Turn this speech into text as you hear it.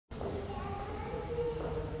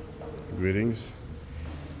greetings.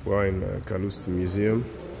 We're in Calouste Museum.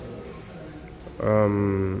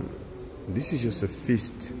 This is just a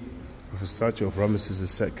feast of a statue of Ramesses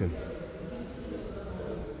II.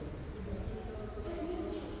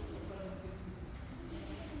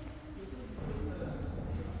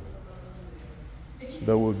 So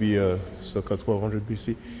that would be circa 1200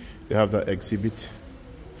 BC. They have that exhibit,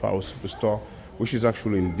 Pharaoh Superstar, which is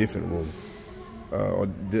actually in a different room, or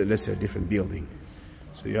let's say a different building.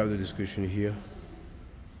 So you have the description here.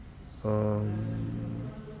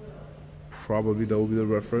 Probably that will be the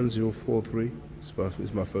reference 043.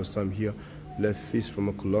 It's my first time here. Left fist from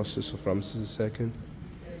a colossus of Ramesses II.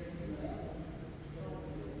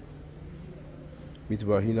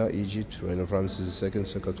 Mitbahina, Egypt, reign of Ramesses II,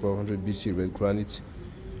 circa 1200 BC, red granite.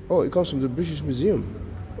 Oh, it comes from the British Museum.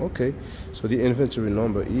 Okay, so the inventory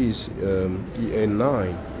number is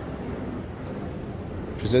EA9,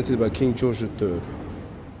 presented by King George III.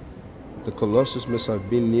 The colossus must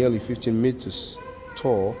have been nearly 15 meters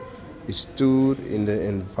tall. It stood in the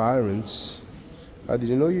environs. I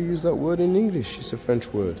didn't know you use that word in English. It's a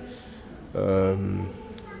French word.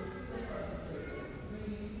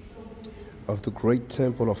 Of the great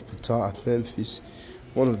temple of Ptah at Memphis,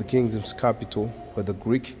 one of the kingdom's capital, where the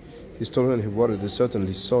Greek historian Herodotus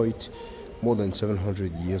certainly saw it more than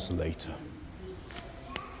 700 years later.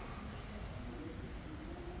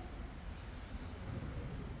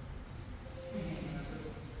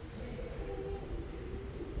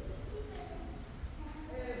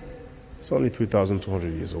 It's only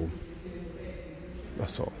 3,200 years old.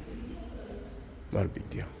 That's all. Not a big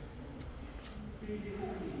deal.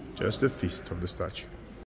 Just a feast of the statue.